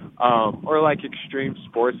high or like extreme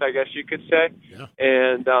sports, I guess you could say. Yeah.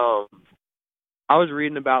 And I was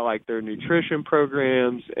reading about like their nutrition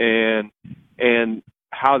programs and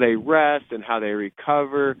how they rest and how they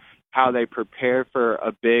recover, how they prepare for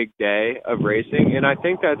a big day of racing. And I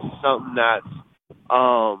think that's something that's,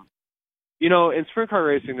 in sprint car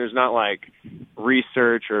racing, there's not like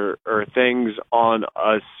research or things on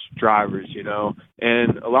us drivers,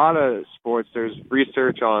 and a lot of sports, there's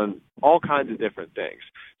research on all kinds of different things.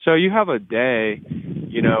 So you have a day,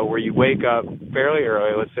 where you wake up fairly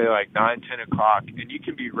early, let's say like 9, 10 o'clock, and you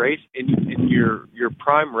can be in your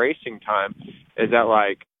prime racing time is at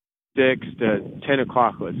like 6 to 10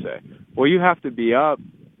 o'clock, let's say. Well, you have to be up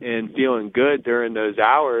and feeling good during those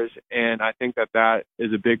hours, and I think that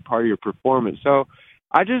is a big part of your performance. So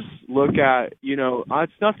I just look at,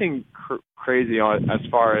 it's nothing crazy as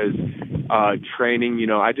far as training.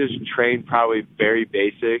 I just train probably very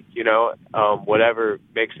basic, whatever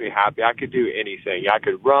makes me happy. I could do anything. I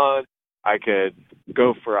could run, I could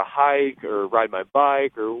go for a hike or ride my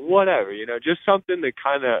bike or whatever, just something to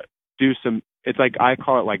kind of do some, it's like, I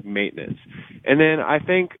call it like maintenance. And then I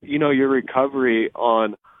think, your recovery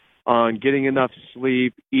on getting enough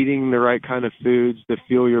sleep, eating the right kind of foods to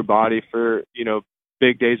fuel your body for,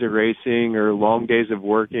 big days of racing or long days of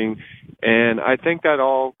working. And I think that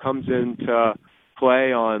all comes into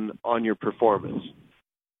play on your performance.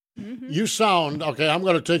 Mm-hmm. You sound, okay, I'm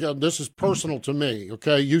going to this is personal to me,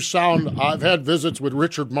 okay? I've had visits with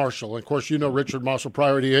Richard Marshall. And of course, Richard Marshall,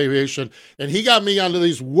 Priority Aviation, and he got me onto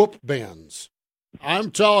these Whoop bands. I'm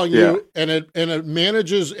telling you, and it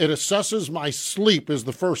assesses my sleep is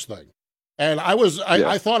the first thing. And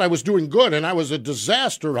I thought I was doing good, and I was a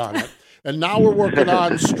disaster on it. And now we're working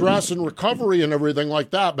on stress and recovery and everything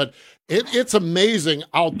like that. But it's amazing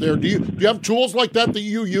out there. Do you have tools like that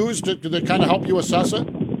you use to kind of help you assess it?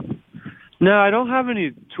 No, I don't have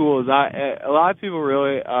any tools. A lot of people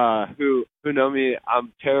really who know me,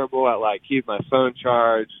 I'm terrible at like keeping my phone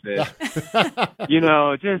charged and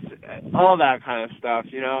just all that kind of stuff.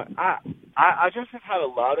 I just have had a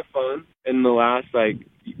lot of fun in the last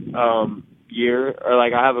year, or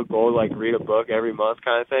like I have a goal to like read a book every month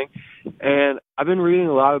kind of thing. And I've been reading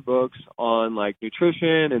a lot of books on like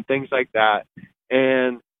nutrition and things like that.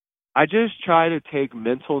 And I just try to take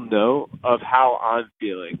mental note of how I'm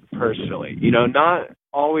feeling personally, not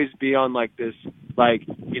always be on like this, like,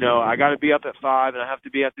 I got to be up at 5 and I have to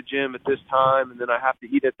be at the gym at this time and then I have to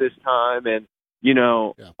eat at this time and,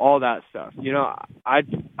 all that stuff.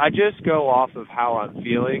 I just go off of how I'm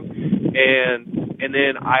feeling and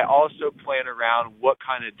then I also plan around what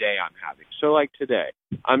kind of day I'm having. So like today,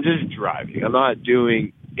 I'm just driving. I'm not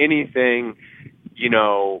doing anything,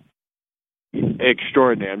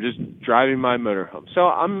 extraordinary. I'm just driving my motorhome. So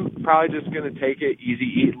I'm probably just going to take it easy,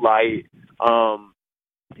 eat light,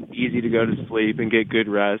 easy to go to sleep and get good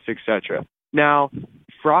rest, etc. Now,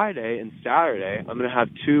 Friday and Saturday, I'm going to have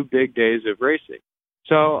 2 big days of racing.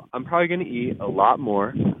 So I'm probably going to eat a lot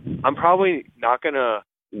more. I'm probably not going to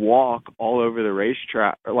walk all over the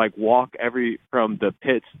racetrack or like walk from the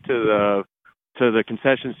pits to the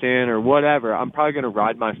concession stand or whatever. I'm probably going to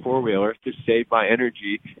ride my 4-wheeler to save my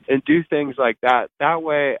energy and do things like that. That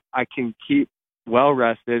way I can keep well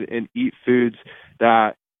rested and eat foods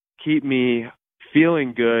that keep me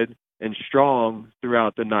feeling good and strong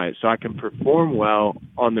throughout the night so I can perform well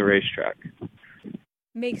on the racetrack.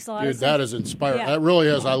 Makes a lot of sense. That is inspiring. Yeah. That really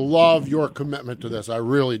is. I love your commitment to this. I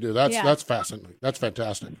really do. That's fascinating. That's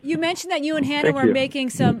fantastic. You mentioned that you and Hannah were making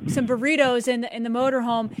some burritos in the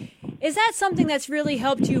motorhome. Is that something that's really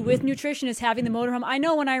helped you with nutrition, is having the motorhome? I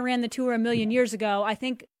know when I ran the tour a million years ago, I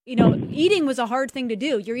think, eating was a hard thing to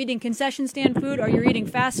do. You're eating concession stand food or you're eating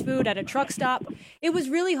fast food at a truck stop. It was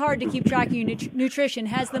really hard to keep track of your nutrition.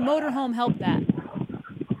 Has the motorhome helped that?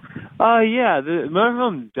 Yeah, the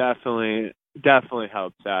motorhome definitely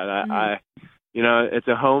helps that. Mm-hmm. It's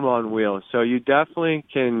a home on wheels, so you definitely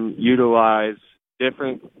can utilize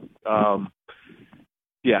different,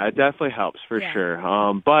 it definitely helps for sure.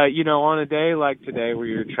 But, on a day like today where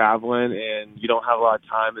you're traveling and you don't have a lot of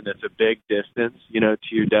time and it's a big distance,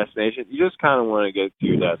 to your destination, you just kind of want to get to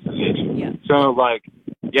your destination. Yeah. So, like,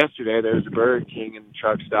 yesterday there was a Burger King in the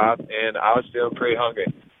truck stop and I was feeling pretty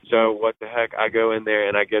hungry. So what the heck, I go in there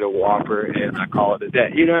and I get a Whopper and I call it a day.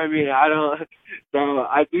 You know what I mean? So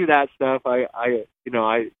I do that stuff. I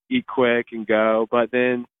eat quick and go. But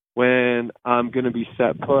then when I'm going to be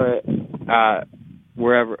set put at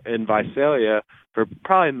wherever in Visalia for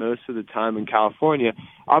probably most of the time in California,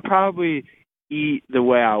 I'll probably eat the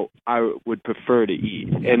way I would prefer to eat.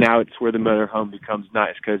 And now it's where the motorhome becomes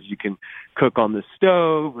nice because you can cook on the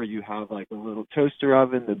stove or you have like a little toaster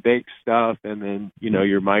oven to bake stuff and then,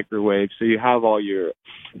 your microwave. So you have all your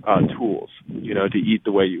tools, to eat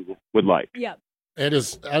the way you would like. Yep. That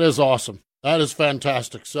is awesome. That is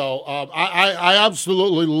fantastic. So I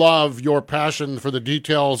absolutely love your passion for the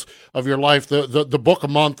details of your life, the book a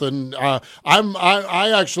month, and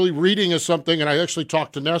I actually reading is something, and I actually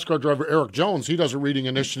talked to NASCAR driver Eric Jones. He does a reading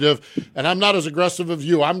initiative, and I'm not as aggressive as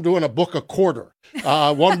you. I'm doing a book a quarter,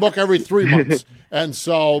 one book every 3 months, and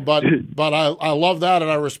so but I love that and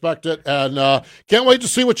I respect it, and can't wait to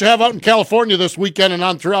see what you have out in California this weekend and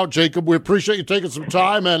on throughout, Jacob. We appreciate you taking some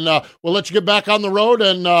time, and we'll let you get back on the road.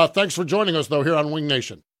 And thanks for joining us, though, here on Wing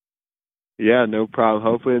Nation. Yeah, no problem.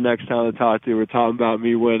 Hopefully the next time I talk to you, we're talking about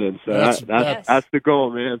me winning. So that's the goal,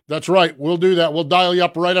 man. That's right. We'll do that. We'll dial you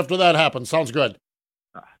up right after that happens. Sounds good.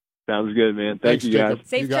 Sounds good, man. Thanks, you, guys. Jacob.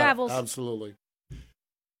 Safe travels. Absolutely.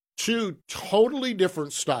 Two totally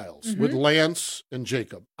different styles with Lance and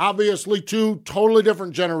Jacob. Obviously, two totally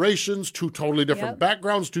different generations, two totally different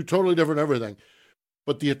backgrounds, two totally different everything.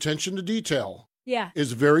 But the attention to detail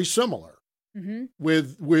is very similar.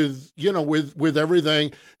 With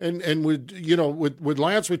everything, and with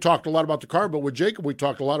Lance we talked a lot about the car, but with Jacob we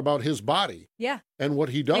talked a lot about his body and what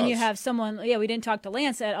he does. And you have someone, we didn't talk to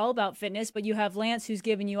Lance at all about fitness, but you have Lance who's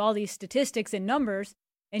giving you all these statistics and numbers,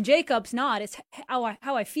 and Jacob's not. It's how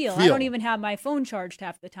I feel. I don't even have my phone charged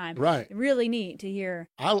half the time. Right. Really neat to hear.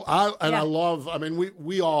 I love. I mean,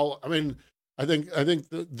 we all. I mean, I think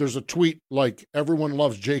there's a tweet like everyone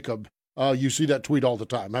loves Jacob. You see that tweet all the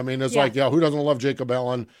time. I mean, it's like, who doesn't love Jacob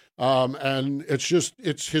Allen? And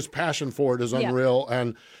it's his passion for it is unreal.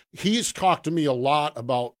 And he's talked to me a lot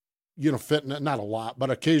about, fitness, not a lot, but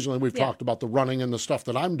occasionally we've talked about the running and the stuff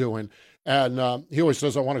that I'm doing. And he always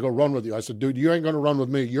says, I want to go run with you. I said, dude, you ain't going to run with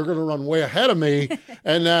me. You're going to run way ahead of me.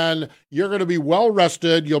 And then you're going to be well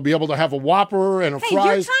rested. You'll be able to have a Whopper and a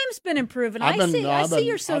fries. Your time's been improving. I see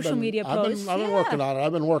your social media posts. I've been working on it.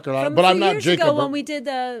 I've been working on it. But I'm not Jacob. Ago when we did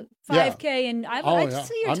the 5K, and I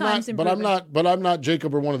see your time's improving. But I'm not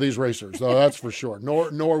Jacob or one of these racers, though. That's for sure.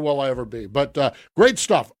 Nor will I ever be. But great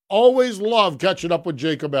stuff. Always love catching up with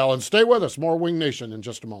Jacob Allen. Stay with us. More Wing Nation in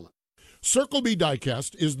just a moment. Circle B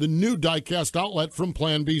Diecast is the new diecast outlet from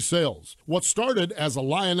Plan B Sales. What started as a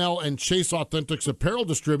Lionel and Chase Authentics apparel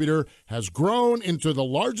distributor has grown into the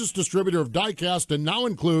largest distributor of diecast and now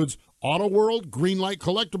includes Auto World, Greenlight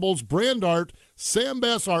Collectibles, Brand Art, Sam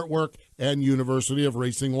Bass Artwork, and University of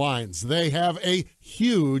Racing Lines. They have a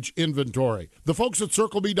huge inventory. The folks at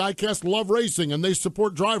Circle B Diecast love racing, and they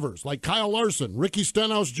support drivers like Kyle Larson, Ricky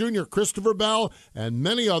Stenhouse Jr., Christopher Bell, and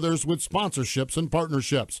many others with sponsorships and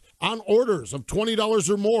partnerships. On orders of $20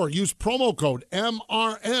 or more, use promo code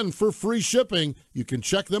MRN for free shipping. You can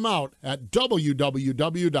check them out at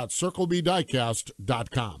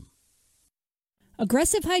www.circlebdiecast.com.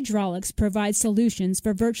 Aggressive Hydraulics provides solutions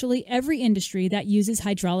for virtually every industry that uses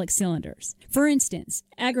hydraulic cylinders. For instance,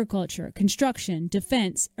 agriculture, construction,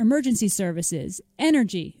 defense, emergency services,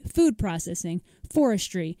 energy, food processing,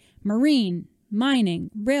 forestry, marine,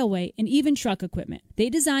 mining, railway, and even truck equipment.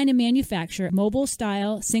 They design and manufacture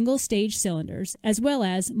mobile-style single-stage cylinders as well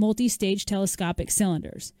as multi-stage telescopic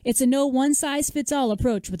cylinders. It's a no one-size-fits-all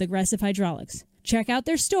approach with Aggressive Hydraulics. Check out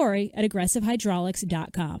their story at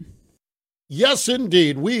aggressivehydraulics.com. Yes,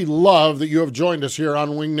 indeed. We love that you have joined us here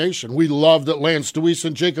on Wing Nation. We love that Lance Dewease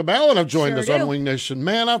and Jacob Allen have joined us on Wing Nation.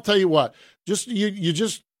 Man, I'll tell you what,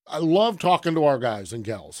 I love talking to our guys and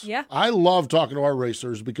gals. Yeah. I love talking to our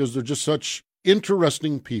racers because they're just such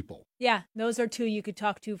interesting people. Yeah, those are two you could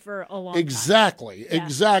talk to for a long time. Exactly.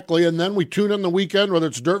 And then we tune in the weekend, whether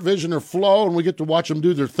it's Dirt Vision or Flow, and we get to watch them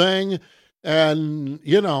do their thing. And, I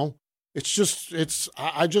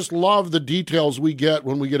just love the details we get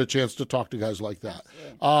when we get a chance to talk to guys like that.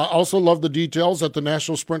 Also love the details at the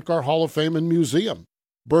National Sprint Car Hall of Fame and Museum.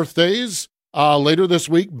 Birthdays, later this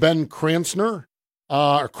week, Ben Krasner,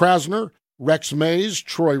 Rex Mays,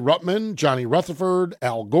 Troy Ruttman, Johnny Rutherford,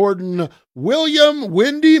 Al Gordon, William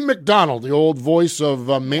Windy McDonald, the old voice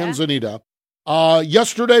of Manzanita.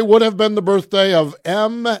 Yesterday would have been the birthday of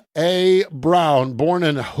M.A. Brown, born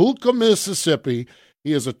in Hulka, Mississippi.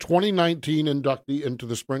 He is a 2019 inductee into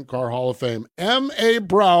the Sprint Car Hall of Fame. M.A.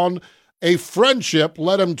 Brown, a friendship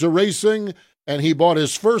led him to racing, and he bought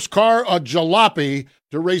his first car, a jalopy,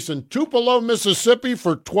 to race in Tupelo, Mississippi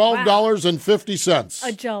for $12.50.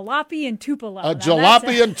 A jalopy in Tupelo. A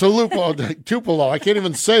jalopy in Tupelo. I can't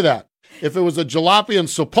even say that. If it was a jalopy in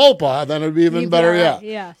Sapulpa, then it would be even better yet.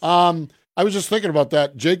 Yes. I was just thinking about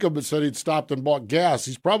that. Jacob had said he'd stopped and bought gas.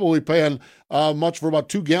 He's probably paying much for about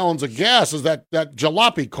 2 gallons of gas as that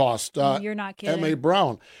jalopy cost. You're not kidding. M.A.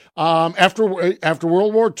 Brown. After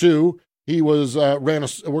World War II, he was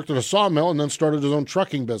worked at a sawmill and then started his own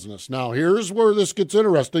trucking business. Now, here's where this gets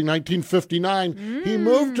interesting. 1959, he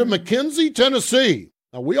moved to McKinsey, Tennessee.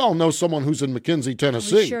 Now, we all know someone who's in McKinsey,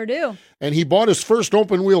 Tennessee. We sure do. And he bought his first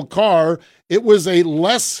open-wheel car. It was a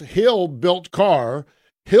Les Hill-built car.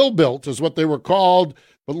 Hill-built is what they were called.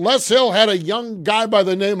 But Les Hill had a young guy by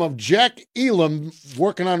the name of Jack Elam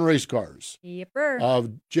working on race cars. Yepper.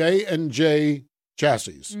 Of J&J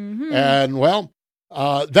chassis. Mm-hmm. And,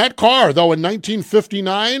 that car, though, in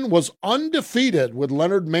 1959 was undefeated with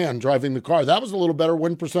Leonard Mann driving the car. That was a little better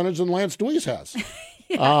win percentage than Lance Dewease has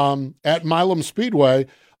at Milam Speedway.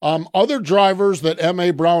 Other drivers that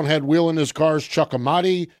M.A. Brown had wheeling his cars, Chuck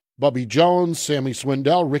Amati, Bubby Jones, Sammy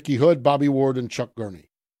Swindell, Ricky Hood, Bobby Ward, and Chuck Gurney.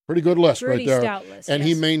 Pretty good list right there. Stout list, and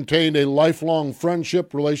he maintained a lifelong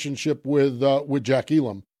relationship with Jack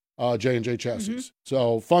Elam, J&J Chassis. Mm-hmm.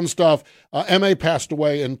 So fun stuff. M.A. passed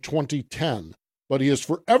away in 2010, but he is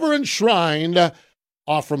forever enshrined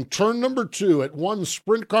off from turn number 2 at one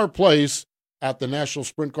Sprint Car Place at the National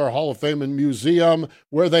Sprint Car Hall of Fame and Museum,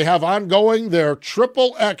 where they have ongoing their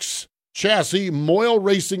Triple X chassis Moyle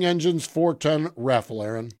Racing Engines 410 raffle,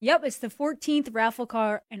 Aaron. Yep, it's the 14th raffle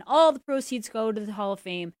car, and all the proceeds go to the Hall of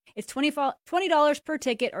Fame. It's $20 per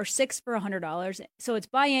ticket or $6 for $100. So it's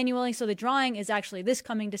biannually, so the drawing is actually this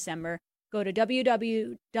coming December. Go to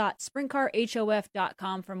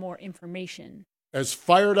www.sprintcarhof.com for more information. As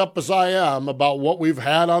fired up as I am about what we've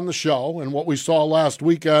had on the show and what we saw last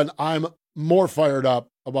weekend, I'm more fired up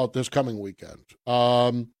about this coming weekend.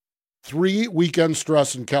 3 weekend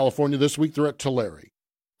stress in California. This week they're at Tulare.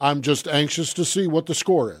 I'm just anxious to see what the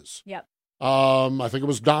score is. Yep. I think it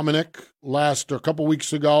was Dominic a couple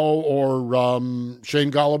weeks ago, or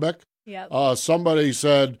Shane Golobic. Yep. Somebody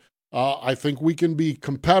said, I think we can be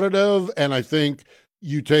competitive, and I think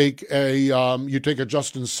you take a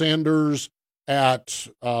Justin Sanders at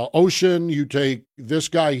Ocean, you take this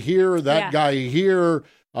guy here, that guy here.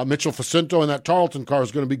 Mitchell Facinto in that Tarleton car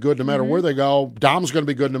is going to be good no matter where they go. Dom's going to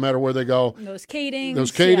be good no matter where they go. Those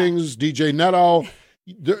Kadings. DJ Neto.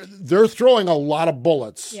 They're throwing a lot of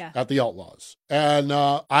bullets at the Outlaws. And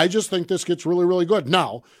I just think this gets really, really good.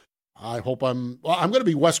 Now, I hope I'm going to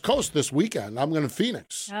be West Coast this weekend. I'm going to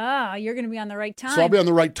Phoenix. You're going to be on the right time. So I'll be on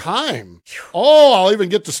the right time. I'll even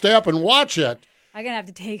get to stay up and watch it. I'm going to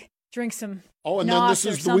have to drink some and then this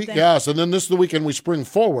is the week. Yes, and then this is the weekend we spring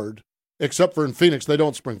forward. Except for in Phoenix, they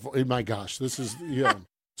don't spring forward. My gosh, this is,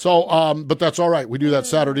 So, but that's all right. We do that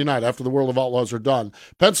Saturday night after the World of Outlaws are done.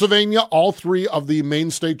 Pennsylvania, all 3 of the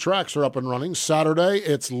main state tracks are up and running. Saturday,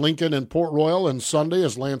 it's Lincoln and Port Royal. And Sunday,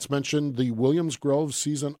 as Lance mentioned, the Williams Grove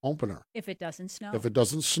season opener. If it doesn't snow.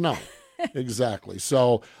 Exactly.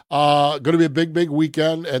 So, going to be a big, big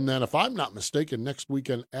weekend. And then, if I'm not mistaken, next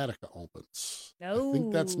weekend, Attica opens. I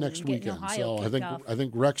think that's next weekend. So, I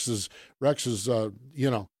think Rex is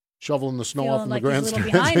shoveling the snow off from the grandstand.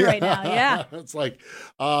 Behind right now, yeah. It's like,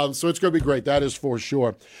 so it's going to be great. That is for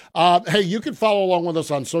sure. Hey, you can follow along with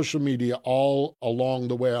us on social media all along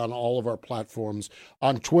the way on all of our platforms.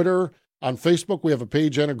 On Twitter, on Facebook, we have a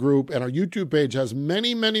page and a group, and our YouTube page has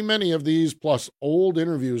many, many, many of these, plus old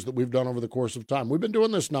interviews that we've done over the course of time. We've been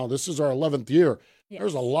doing this now. This is our 11th year. Yes.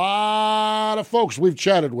 There's a lot of folks we've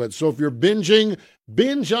chatted with. So if you're binging,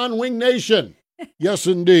 binge on Wing Nation. Yes,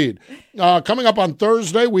 indeed. Coming up on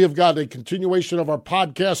Thursday, we have got a continuation of our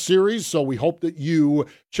podcast series, so we hope that you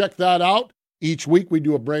check that out. Each week we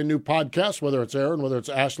do a brand new podcast, whether it's Aaron, whether it's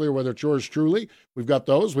Ashley, or whether it's yours truly. We've got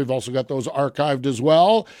those. We've also got those archived as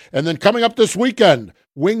well. And then coming up this weekend,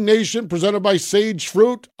 Wing Nation presented by Sage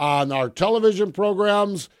Fruit on our television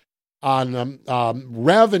programs, on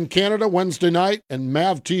Rev in Canada Wednesday night, and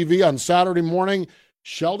Mav TV on Saturday morning.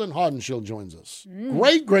 Sheldon Haudenschild joins us.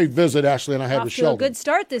 Great visit, Ashley, and I had with Sheldon. A good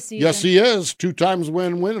start this season. Yes, he is. 2 times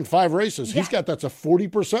win in 5 races. Yeah. That's a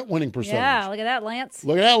 40% winning percentage. Yeah, look at that, Lance.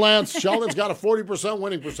 Sheldon's got a 40%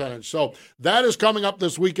 winning percentage. So that is coming up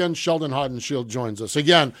this weekend. Sheldon Haudenschild joins us.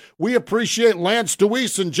 Again, we appreciate Lance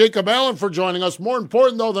Dewease and Jacob Allen for joining us. More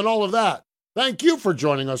important, though, than all of that, thank you for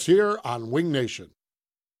joining us here on Wing Nation.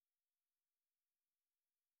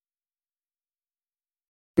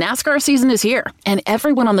 NASCAR season is here, and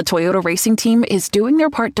everyone on the Toyota racing team is doing their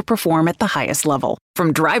part to perform at the highest level.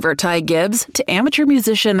 From driver Ty Gibbs to amateur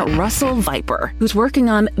musician Russell Viper, who's working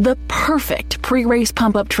on the perfect pre-race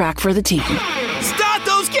pump-up track for the team. Start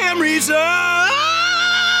those Camrys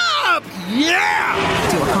up! Yeah!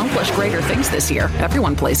 To accomplish greater things this year,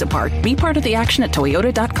 everyone plays a part. Be part of the action at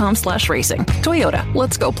toyota.com/racing. Toyota,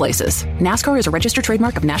 let's go places. NASCAR is a registered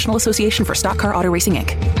trademark of National Association for Stock Car Auto Racing,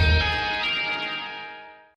 Inc.